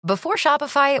Before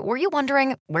Shopify, were you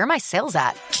wondering, where are my sales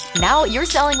at? Now you're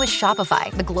selling with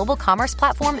Shopify, the global commerce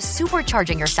platform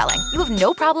supercharging your selling. You have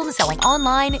no problem selling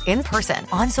online, in person,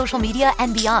 on social media,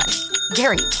 and beyond.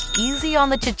 Gary, easy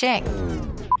on the cha-ching.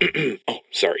 Oh,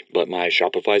 sorry, but my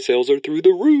Shopify sales are through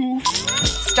the roof.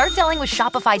 Start selling with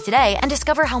Shopify today and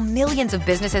discover how millions of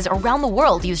businesses around the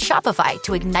world use Shopify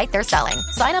to ignite their selling.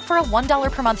 Sign up for a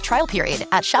 $1 per month trial period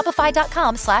at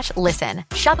shopify.com/listen.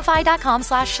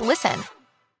 Shopify.com/listen.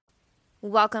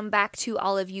 Welcome back to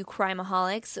all of you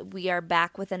crimeaholics. We are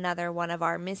back with another one of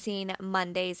our Missing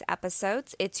Mondays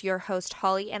episodes. It's your host,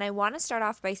 Holly, and I want to start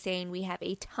off by saying we have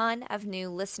a ton of new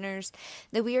listeners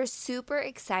that we are super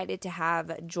excited to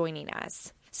have joining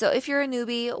us. So if you're a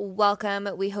newbie, welcome.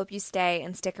 We hope you stay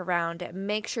and stick around.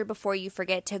 Make sure before you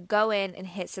forget to go in and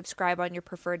hit subscribe on your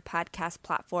preferred podcast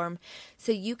platform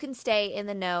so you can stay in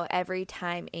the know every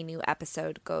time a new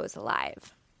episode goes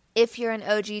live. If you're an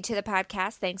OG to the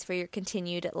podcast, thanks for your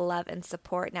continued love and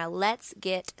support. Now let's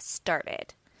get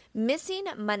started. Missing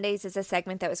Mondays is a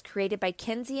segment that was created by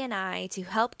Kenzie and I to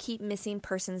help keep missing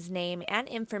persons' name and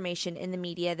information in the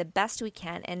media the best we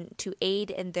can and to aid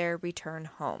in their return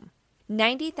home.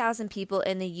 90,000 people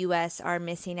in the U.S. are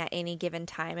missing at any given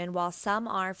time, and while some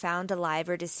are found alive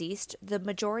or deceased, the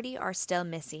majority are still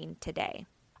missing today.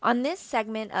 On this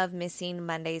segment of Missing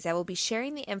Mondays, I will be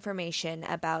sharing the information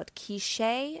about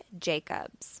Keisha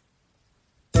Jacobs.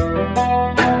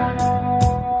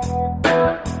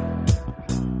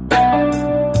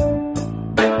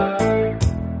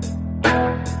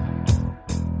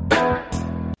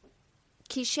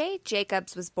 Keisha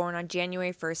Jacobs was born on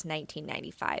January 1st,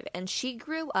 1995, and she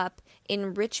grew up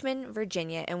in Richmond,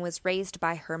 Virginia, and was raised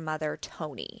by her mother,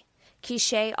 Toni.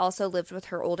 Keisha also lived with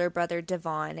her older brother,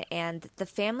 Devon, and the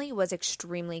family was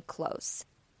extremely close.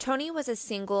 Toni was a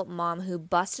single mom who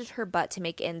busted her butt to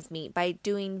make ends meet by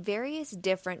doing various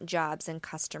different jobs in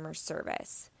customer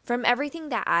service. From everything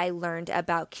that I learned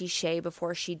about Keisha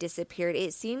before she disappeared,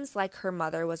 it seems like her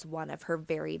mother was one of her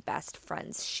very best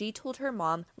friends. She told her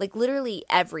mom, literally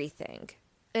everything.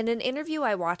 In an interview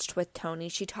I watched with Toni,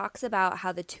 she talks about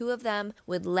how the two of them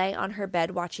would lay on her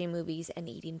bed watching movies and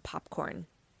eating popcorn.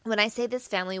 When I say this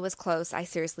family was close, I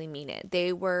seriously mean it.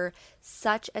 They were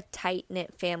such a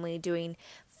tight-knit family doing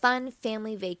fun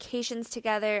family vacations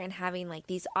together and having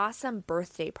these awesome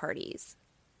birthday parties.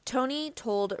 Toni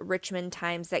told Richmond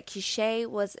Times that Keisha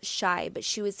was shy, but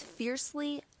she was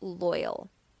fiercely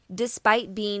loyal.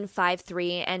 Despite being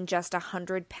 5'3" and just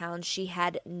 100 pounds, she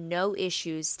had no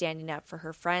issues standing up for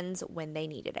her friends when they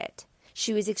needed it.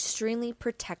 She was extremely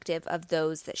protective of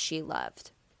those that she loved.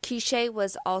 Keisha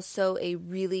was also a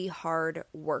really hard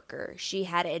worker. She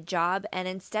had a job, and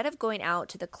instead of going out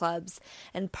to the clubs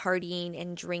and partying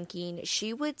and drinking,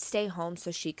 she would stay home so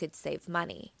she could save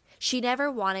money. She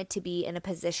never wanted to be in a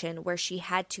position where she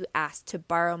had to ask to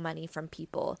borrow money from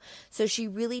people, so she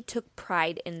really took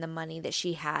pride in the money that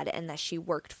she had and that she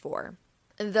worked for.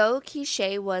 Though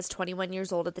Keisha was 21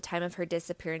 years old at the time of her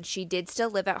disappearance, she did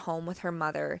still live at home with her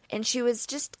mother, and she was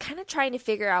just kind of trying to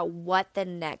figure out what the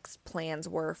next plans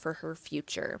were for her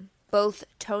future. Both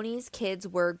Toni's kids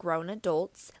were grown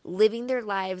adults, living their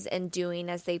lives and doing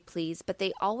as they pleased, but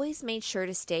they always made sure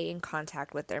to stay in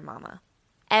contact with their mama.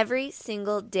 Every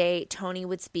single day, Toni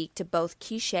would speak to both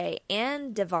Keisha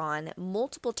and Devon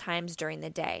multiple times during the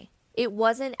day. It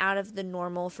wasn't out of the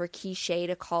normal for Keisha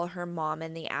to call her mom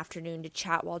in the afternoon to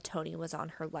chat while Toni was on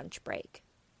her lunch break.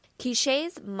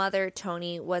 Keisha's mother,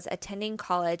 Toni, was attending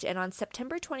college, and on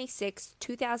September 26,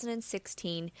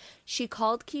 2016, she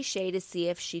called Keisha to see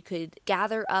if she could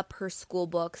gather up her school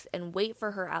books and wait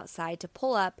for her outside to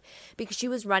pull up because she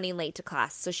was running late to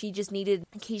class. So she just needed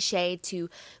Keisha to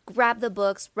grab the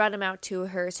books, run them out to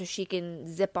her so she can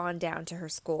zip on down to her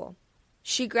school.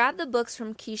 She grabbed the books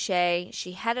from Keisha,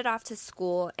 she headed off to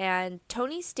school, and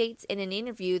Toni states in an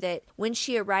interview that when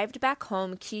she arrived back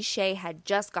home, Keisha had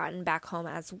just gotten back home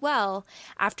as well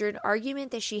after an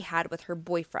argument that she had with her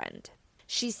boyfriend.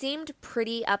 She seemed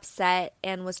pretty upset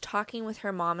and was talking with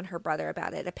her mom and her brother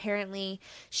about it. Apparently,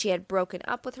 she had broken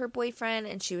up with her boyfriend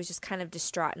and she was just kind of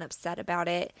distraught and upset about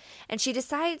it. And she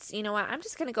decides, you know what, I'm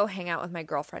just going to go hang out with my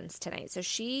girlfriends tonight. So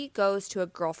she goes to a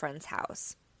girlfriend's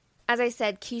house. As I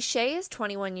said, Keisha is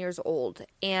 21 years old,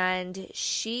 and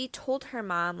she told her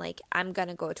mom, I'm going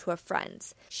to go to a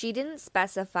friend's. She didn't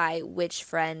specify which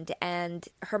friend, and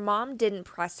her mom didn't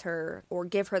press her or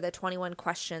give her the 21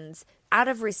 questions out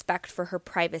of respect for her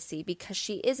privacy because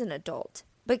she is an adult.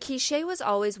 But Keisha was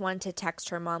always one to text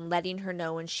her mom, letting her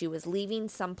know when she was leaving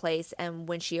someplace and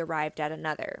when she arrived at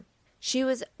another. She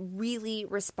was really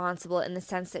responsible in the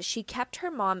sense that she kept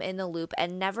her mom in the loop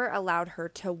and never allowed her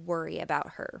to worry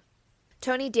about her.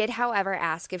 Toni did, however,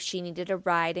 ask if she needed a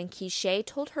ride, and Keeshae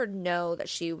told her no, that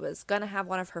she was going to have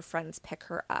one of her friends pick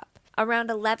her up.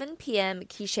 Around 11 p.m.,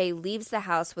 Keeshae leaves the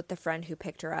house with the friend who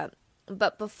picked her up.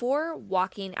 But before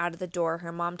walking out of the door,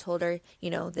 her mom told her,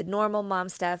 the normal mom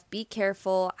stuff, be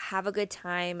careful, have a good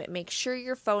time, make sure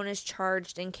your phone is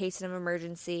charged in case of an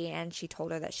emergency, and she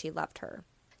told her that she loved her.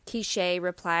 Keeshae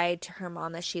replied to her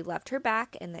mom that she loved her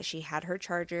back and that she had her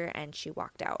charger, and she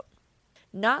walked out.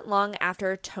 Not long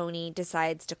after, Toni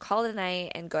decides to call it a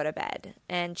night and go to bed,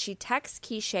 and she texts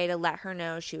Keeshae to let her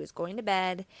know she was going to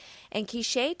bed, and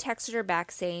Keeshae texted her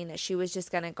back saying that she was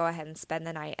just going to go ahead and spend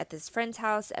the night at this friend's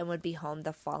house and would be home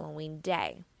the following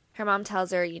day. Her mom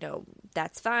tells her,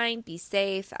 that's fine, be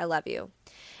safe, I love you.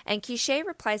 And Keeshae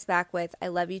replies back with, I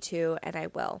love you too, and I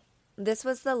will. This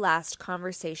was the last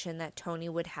conversation that Toni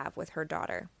would have with her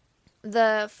daughter.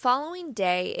 The following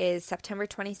day is September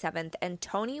 27th, and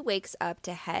Toni wakes up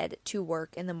to head to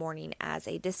work in the morning as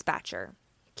a dispatcher.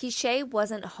 Keeshae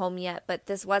wasn't home yet, but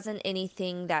this wasn't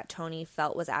anything that Toni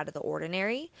felt was out of the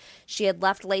ordinary. She had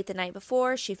left late the night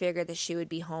before. She figured that she would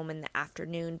be home in the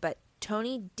afternoon, but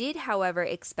Toni did, however,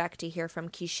 expect to hear from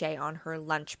Keeshae on her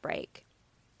lunch break.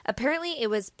 Apparently,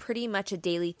 it was pretty much a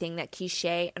daily thing that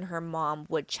Keeshae and her mom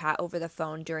would chat over the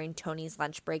phone during Toni's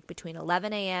lunch break between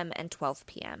 11 a.m. and 12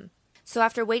 p.m. So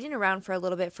after waiting around for a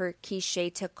little bit for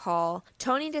Keeshae to call,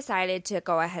 Toni decided to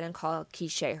go ahead and call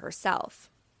Keeshae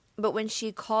herself. But when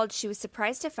she called, she was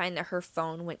surprised to find that her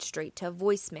phone went straight to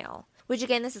voicemail. Which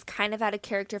again, this is kind of out of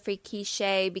character for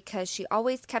Keeshae because she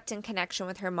always kept in connection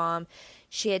with her mom.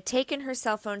 She had taken her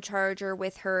cell phone charger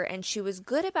with her, and she was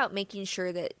good about making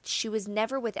sure that she was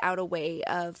never without a way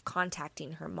of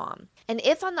contacting her mom. And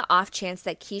if on the off chance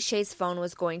that Keeshae's phone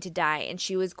was going to die and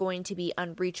she was going to be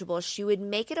unreachable, she would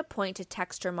make it a point to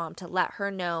text her mom to let her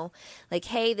know, like,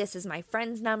 hey, this is my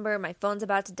friend's number, my phone's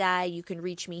about to die, you can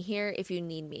reach me here if you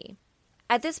need me.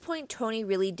 At this point, Toni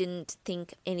really didn't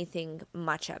think anything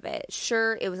much of it.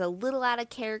 Sure, it was a little out of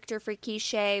character for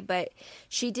Keeshae, but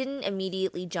she didn't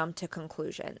immediately jump to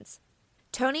conclusions.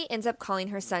 Toni ends up calling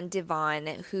her son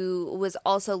Devon, who was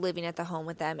also living at the home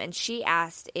with them, and she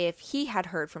asked if he had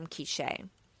heard from Keeshae.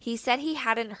 He said he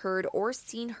hadn't heard or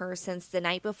seen her since the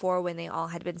night before when they all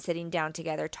had been sitting down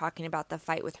together talking about the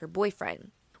fight with her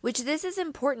boyfriend. Which this is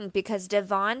important because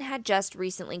Devon had just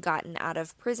recently gotten out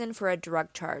of prison for a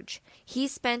drug charge. He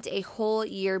spent a whole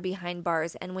year behind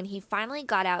bars, and when he finally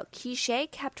got out, Keeshae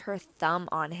kept her thumb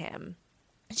on him.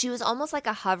 She was almost like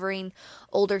a hovering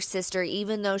older sister,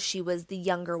 even though she was the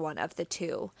younger one of the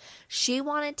two. She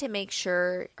wanted to make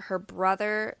sure her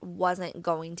brother wasn't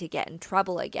going to get in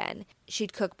trouble again.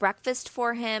 She'd cook breakfast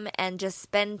for him and just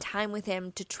spend time with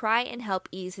him to try and help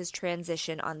ease his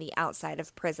transition on the outside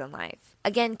of prison life.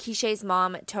 Again, Keeshae's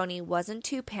mom, Toni, wasn't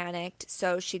too panicked,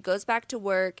 so she goes back to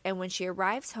work, and when she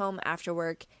arrives home after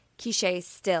work, Keeshae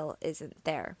still isn't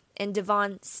there, and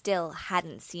Devon still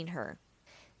hadn't seen her.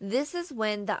 This is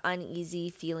when the uneasy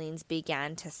feelings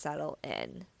began to settle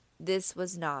in. This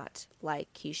was not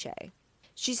like Keeshae.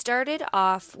 She started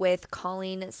off with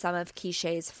calling some of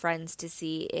Keeshae's friends to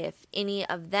see if any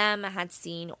of them had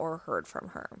seen or heard from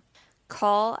her.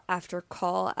 Call after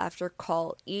call after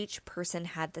call, each person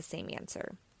had the same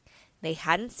answer. They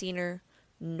hadn't seen her,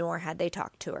 nor had they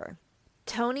talked to her.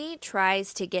 Toni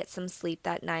tries to get some sleep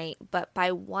that night, but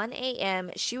by 1 a.m.,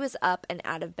 she was up and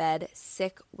out of bed,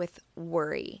 sick with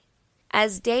worry.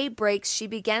 As day breaks, she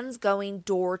begins going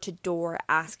door to door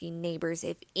asking neighbors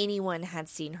if anyone had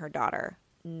seen her daughter.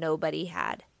 Nobody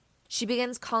had. She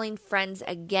begins calling friends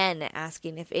again,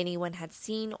 asking if anyone had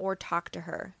seen or talked to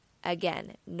her.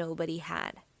 Again, nobody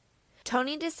had.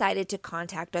 Toni decided to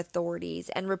contact authorities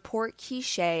and report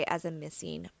Keeshae as a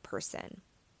missing person.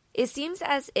 It seems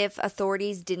as if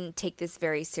authorities didn't take this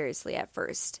very seriously at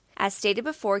first. As stated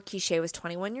before, Keeshae was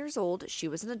 21 years old, she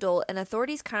was an adult, and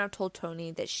authorities kind of told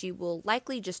Toni that she will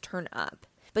likely just turn up.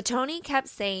 But Toni kept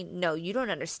saying, no, you don't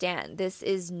understand, this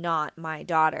is not my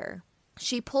daughter.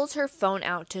 She pulls her phone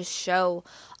out to show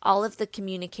all of the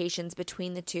communications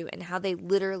between the two and how they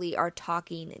literally are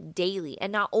talking daily,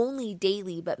 and not only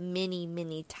daily, but many,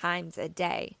 many times a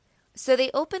day. So they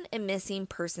open a missing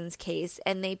persons case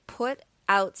and they put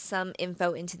out some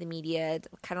info into the media,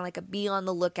 kind of like a be on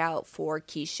the lookout for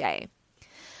Keeshae.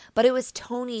 But it was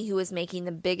Toni who was making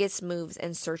the biggest moves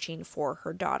in searching for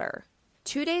her daughter.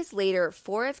 2 days later,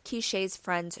 4 of Keeshae's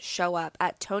friends show up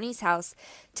at Toni's house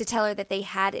to tell her that they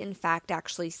had in fact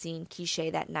actually seen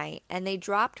Keeshae that night, and they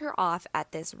dropped her off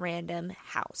at this random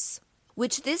house.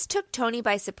 Which this took Toni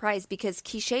by surprise because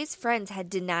Keeshae's friends had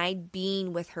denied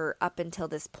being with her up until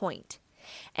this point.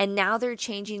 And now they're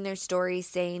changing their story,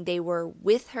 saying they were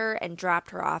with her and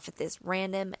dropped her off at this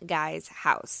random guy's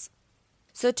house.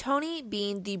 So Toni,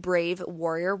 being the brave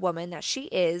warrior woman that she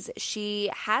is, she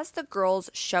has the girls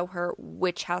show her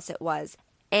which house it was,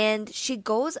 and she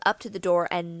goes up to the door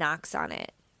and knocks on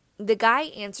it. The guy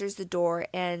answers the door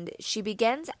and she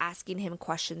begins asking him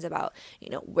questions about,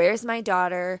 where's my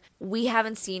daughter? We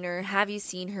haven't seen her. Have you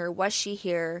seen her? Was she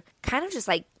here? Kind of just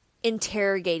like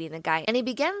interrogating the guy. And he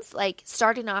begins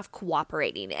starting off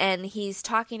cooperating, and he's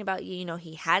talking about,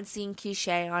 he had seen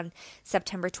Keisha on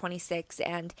September 26th,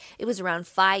 and it was around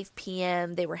 5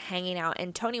 p.m. They were hanging out,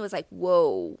 and Toni was like,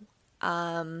 whoa,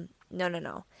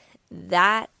 no.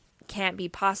 That can't be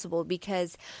possible,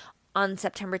 because on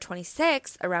September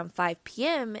 26th, around 5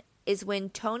 p.m., is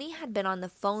when Toni had been on the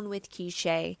phone with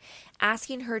Keisha,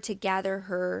 asking her to gather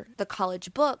her the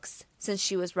college books since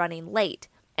she was running late.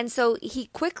 And so he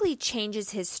quickly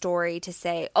changes his story to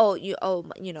say,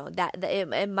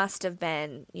 it must have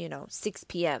been, 6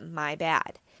 p.m., my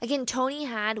bad. Again, Toni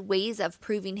had ways of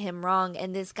proving him wrong,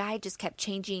 and this guy just kept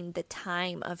changing the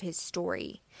time of his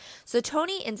story. So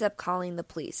Toni ends up calling the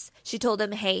police. She told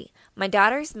him, hey, my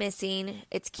daughter's missing.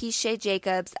 It's Keisha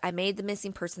Jacobs. I made the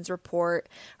missing persons report.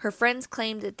 Her friends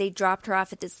claimed that they dropped her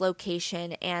off at this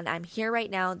location, and I'm here right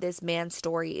now. This man's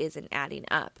story isn't adding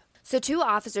up. So 2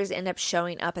 officers end up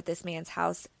showing up at this man's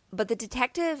house, but the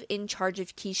detective in charge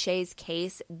of Keisha's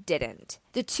case didn't.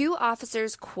 The 2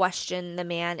 officers question the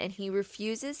man, and he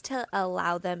refuses to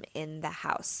allow them in the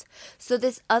house. So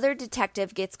this other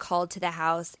detective gets called to the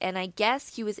house, and I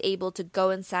guess he was able to go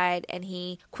inside, and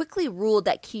he quickly ruled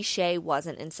that Keisha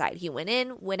wasn't inside. He went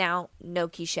in, went out, no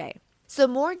Keisha. So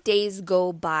more days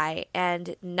go by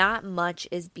and not much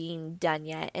is being done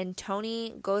yet, and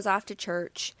Toni goes off to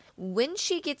church. When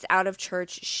she gets out of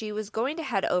church, she was going to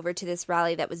head over to this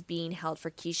rally that was being held for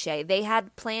Keisha. They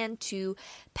had planned to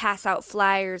pass out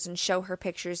flyers and show her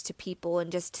pictures to people and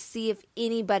just see if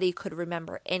anybody could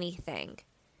remember anything.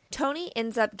 Toni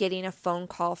ends up getting a phone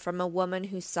call from a woman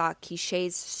who saw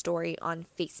Keisha's story on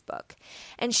Facebook.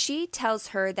 And she tells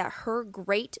her that her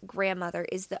great-grandmother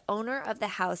is the owner of the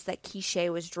house that Keisha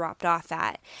was dropped off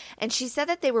at. And she said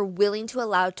that they were willing to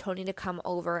allow Toni to come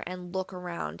over and look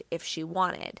around if she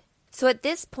wanted. So at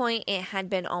this point, it had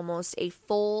been almost a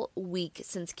full week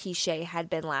since Keisha had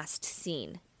been last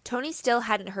seen. Toni still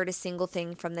hadn't heard a single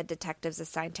thing from the detectives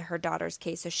assigned to her daughter's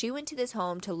case, so she went to this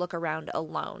home to look around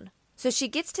alone. So she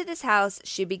gets to this house,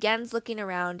 she begins looking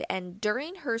around, and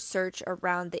during her search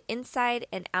around the inside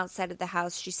and outside of the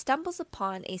house, she stumbles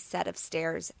upon a set of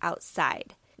stairs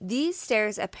outside. These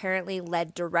stairs apparently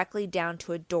led directly down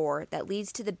to a door that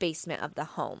leads to the basement of the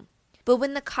home. But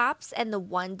when the cops and the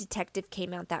one detective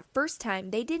came out that first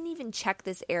time, they didn't even check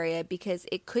this area because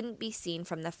it couldn't be seen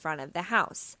from the front of the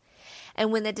house.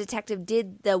 And when the detective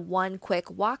did the one quick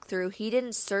walkthrough, he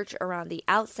didn't search around the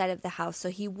outside of the house, so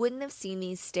he wouldn't have seen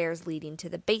these stairs leading to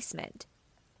the basement.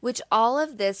 Which all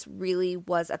of this really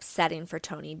was upsetting for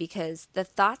Toni, because the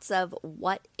thoughts of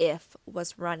what if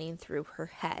was running through her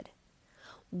head.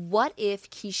 What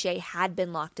if Keisha had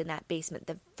been locked in that basement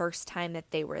the first time that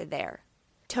they were there?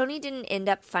 Toni didn't end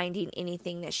up finding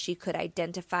anything that she could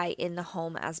identify in the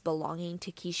home as belonging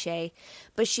to Keisha,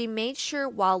 but she made sure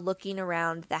while looking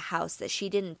around the house that she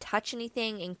didn't touch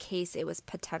anything in case it was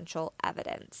potential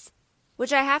evidence.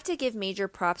 Which I have to give major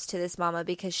props to this mama,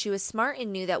 because she was smart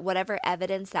and knew that whatever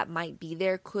evidence that might be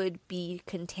there could be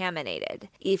contaminated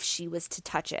if she was to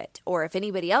touch it, or if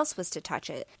anybody else was to touch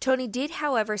it. Toni did,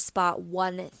 however, spot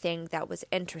one thing that was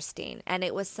interesting, and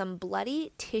it was some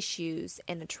bloody tissues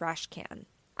in a trash can.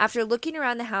 After looking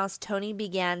around the house, Toni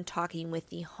began talking with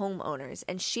the homeowners,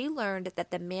 and she learned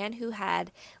that the man who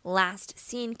had last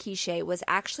seen Keisha was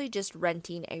actually just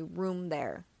renting a room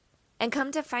there. And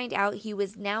come to find out, he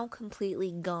was now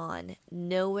completely gone,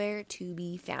 nowhere to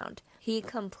be found. He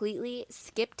completely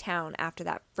skipped town after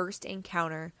that first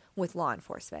encounter with law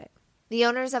enforcement. The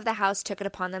owners of the house took it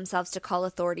upon themselves to call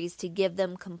authorities to give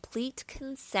them complete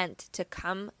consent to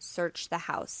come search the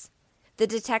house. The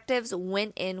detectives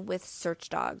went in with search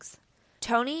dogs.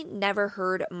 Toni never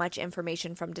heard much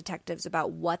information from detectives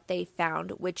about what they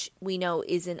found, which we know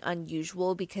isn't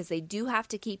unusual because they do have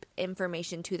to keep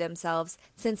information to themselves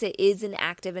since it is an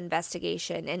active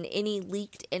investigation and any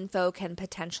leaked info can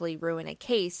potentially ruin a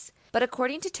case. But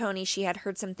according to Toni, she had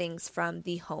heard some things from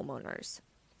the homeowners.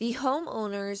 The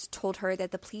homeowners told her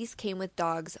that the police came with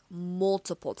dogs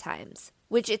multiple times,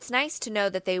 which it's nice to know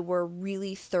that they were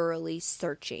really thoroughly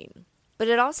searching. But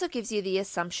it also gives you the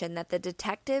assumption that the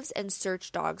detectives and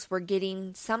search dogs were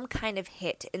getting some kind of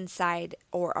hit inside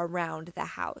or around the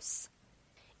house.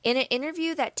 In an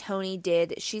interview that Toni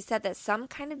did, she said that some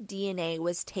kind of DNA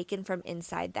was taken from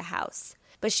inside the house,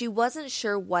 but she wasn't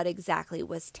sure what exactly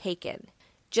was taken,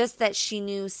 just that she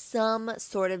knew some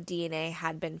sort of DNA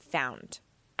had been found.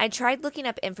 I tried looking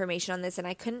up information on this and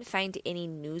I couldn't find any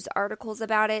news articles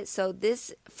about it, so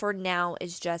this for now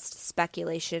is just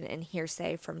speculation and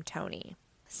hearsay from Toni.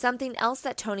 Something else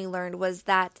that Toni learned was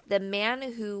that the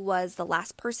man who was the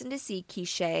last person to see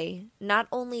Keisha not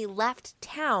only left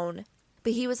town,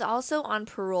 but he was also on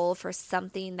parole for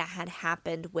something that had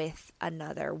happened with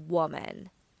another woman.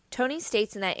 Toni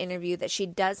states in that interview that she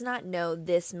does not know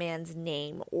this man's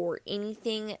name or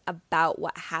anything about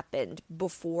what happened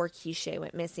before Keisha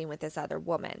went missing with this other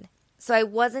woman. So I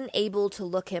wasn't able to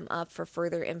look him up for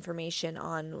further information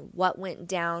on what went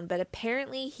down, but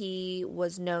apparently he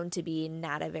was known to be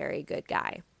not a very good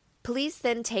guy. Police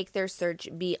then take their search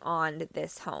beyond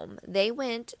this home. They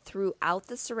went throughout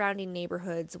the surrounding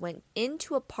neighborhoods, went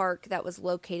into a park that was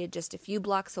located just a few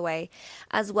blocks away,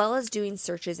 as well as doing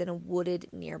searches in a wooded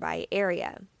nearby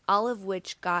area, all of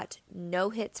which got no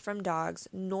hits from dogs,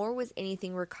 nor was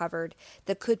anything recovered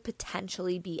that could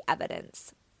potentially be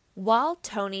evidence. While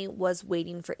Toni was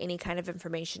waiting for any kind of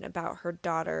information about her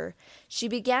daughter, she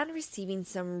began receiving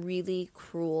some really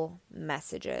cruel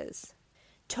messages.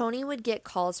 Toni would get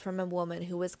calls from a woman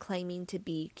who was claiming to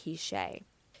be Keisha.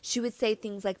 She would say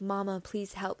things like, "Mama,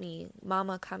 please help me.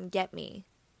 Mama, come get me."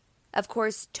 Of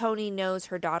course, Toni knows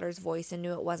her daughter's voice and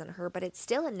knew it wasn't her, but it's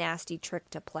still a nasty trick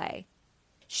to play.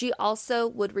 She also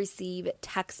would receive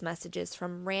text messages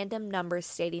from random numbers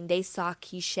stating they saw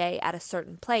Keisha at a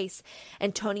certain place,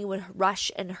 and Toni would rush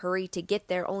and hurry to get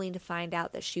there only to find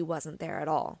out that she wasn't there at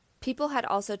all. People had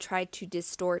also tried to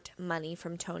distort money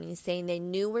from Toni, saying they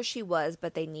knew where she was,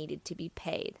 but they needed to be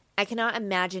paid. I cannot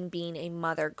imagine being a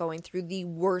mother going through the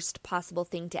worst possible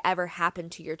thing to ever happen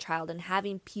to your child and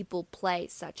having people play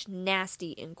such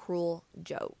nasty and cruel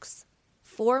jokes.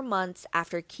 4 months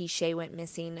after Keisha went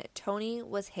missing, Toni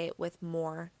was hit with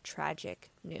more tragic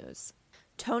news.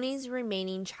 Toni's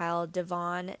remaining child,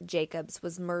 Devon Jacobs,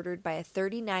 was murdered by a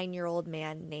 39-year-old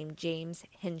man named James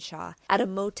Henshaw at a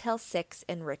Motel 6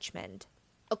 in Richmond.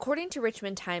 According to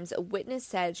Richmond Times, a witness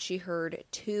said she heard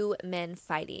 2 men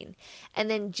fighting,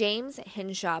 and then James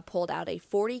Henshaw pulled out a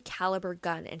 .40 caliber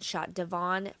gun and shot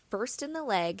Devon first in the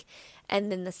leg,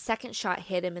 and then the second shot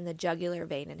hit him in the jugular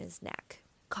vein in his neck,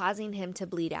 causing him to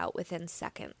bleed out within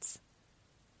seconds.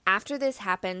 After this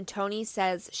happened, Toni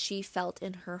says she felt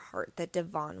in her heart that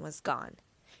Devon was gone.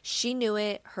 She knew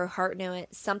it, her heart knew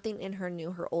it, something in her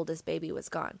knew her oldest baby was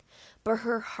gone. But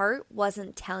her heart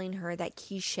wasn't telling her that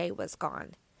Keisha was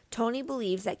gone. Toni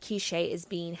believes that Keisha is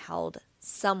being held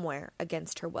somewhere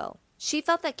against her will. She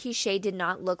felt that Keisha did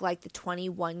not look like the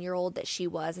 21-year-old that she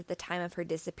was at the time of her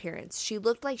disappearance. She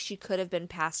looked like she could have been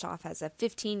passed off as a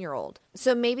 15-year-old.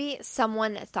 So maybe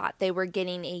someone thought they were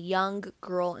getting a young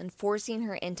girl and forcing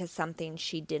her into something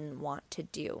she didn't want to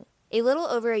do. A little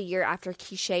over a year after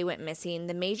Keisha went missing,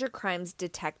 the major crimes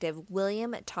detective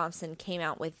William Thompson came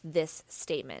out with this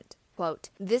statement. Quote,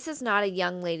 "This is not a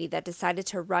young lady that decided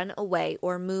to run away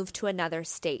or move to another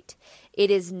state. It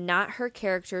is not her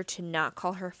character to not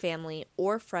call her family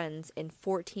or friends in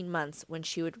 14 months when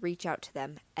she would reach out to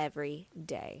them every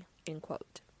day." End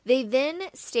quote. They then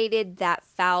stated that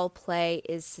foul play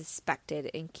is suspected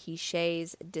in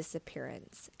Keisha's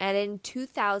disappearance. And in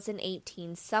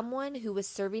 2018, someone who was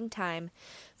serving time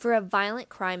for a violent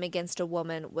crime against a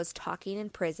woman was talking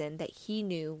in prison that he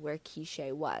knew where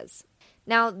Keisha was.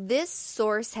 Now, this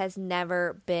source has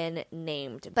never been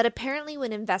named, but apparently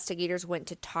when investigators went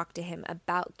to talk to him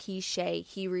about Keisha,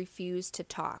 he refused to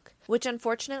talk, which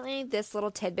unfortunately, this little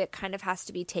tidbit kind of has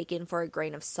to be taken for a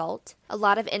grain of salt. A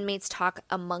lot of inmates talk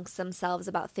amongst themselves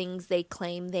about things they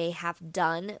claim they have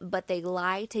done, but they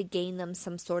lie to gain them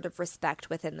some sort of respect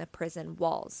within the prison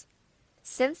walls.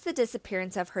 Since the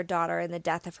disappearance of her daughter and the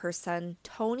death of her son,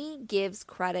 Toni gives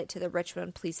credit to the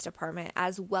Richmond Police Department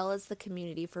as well as the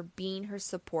community for being her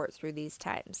support through these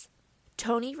times.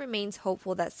 Toni remains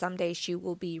hopeful that someday she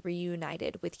will be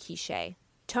reunited with Keisha.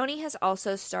 Toni has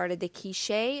also started the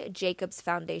Keisha Jacobs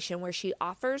Foundation, where she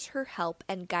offers her help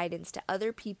and guidance to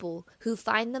other people who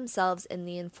find themselves in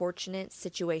the unfortunate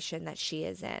situation that she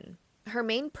is in. Her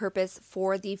main purpose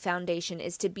for the foundation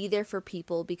is to be there for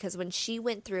people because when she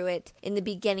went through it in the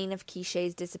beginning of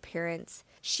Keisha's disappearance,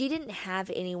 she didn't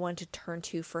have anyone to turn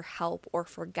to for help or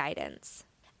for guidance.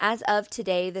 As of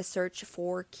today, the search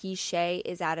for Keisha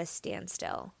is at a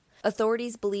standstill.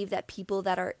 Authorities believe that people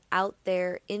that are out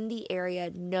there in the area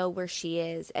know where she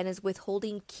is and is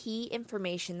withholding key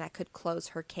information that could close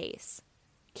her case.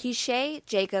 Keisha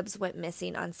Jacobs went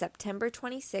missing on September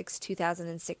 26,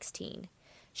 2016.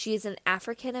 She is an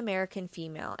African-American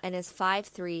female and is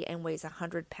 5'3" and weighs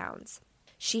 100 pounds.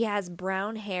 She has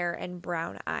brown hair and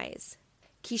brown eyes.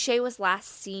 Keisha was last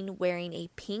seen wearing a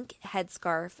pink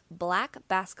headscarf, black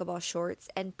basketball shorts,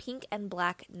 and pink and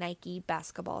black Nike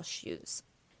basketball shoes.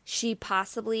 She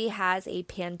possibly has a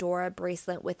Pandora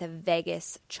bracelet with a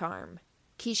Vegas charm.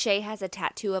 Keisha has a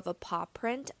tattoo of a paw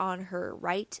print on her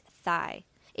right thigh,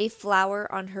 a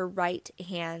flower on her right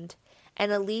hand,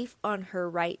 and a leaf on her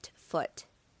right foot.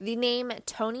 The name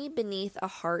Toni beneath a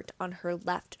heart on her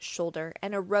left shoulder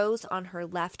and a rose on her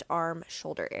left arm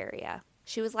shoulder area.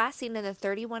 She was last seen in the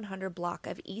 3100 block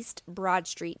of East Broad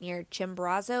Street near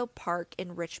Chimborazo Park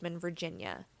in Richmond,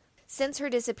 Virginia. Since her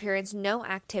disappearance, no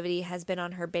activity has been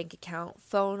on her bank account,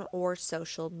 phone, or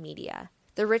social media.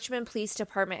 The Richmond Police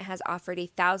Department has offered a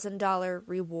 $1,000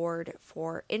 reward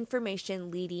for information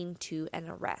leading to an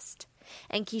arrest,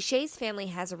 and Keisha's family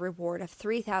has a reward of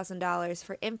 $3,000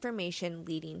 for information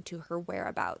leading to her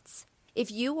whereabouts. If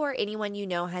you or anyone you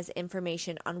know has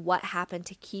information on what happened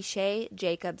to Keisha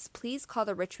Jacobs, please call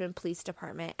the Richmond Police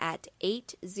Department at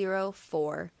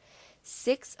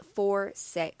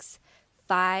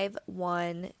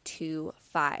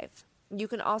 804-646-5125. You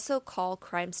can also call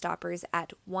Crime Stoppers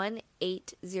at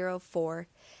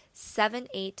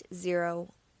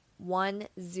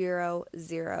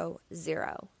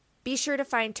 1-804-780-1000. Be sure to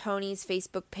find Toni's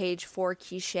Facebook page for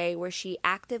Keisha, where she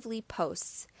actively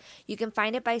posts. You can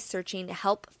find it by searching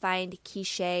Help Find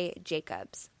Keisha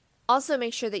Jacobs. Also,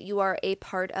 make sure that you are a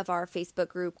part of our Facebook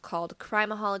group called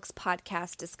Crimeaholics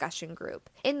Podcast Discussion Group.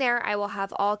 In there, I will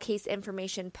have all case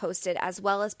information posted as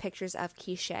well as pictures of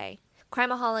Keisha.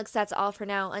 Crimeaholics, that's all for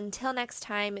now. Until next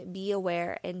time, be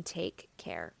aware and take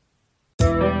care.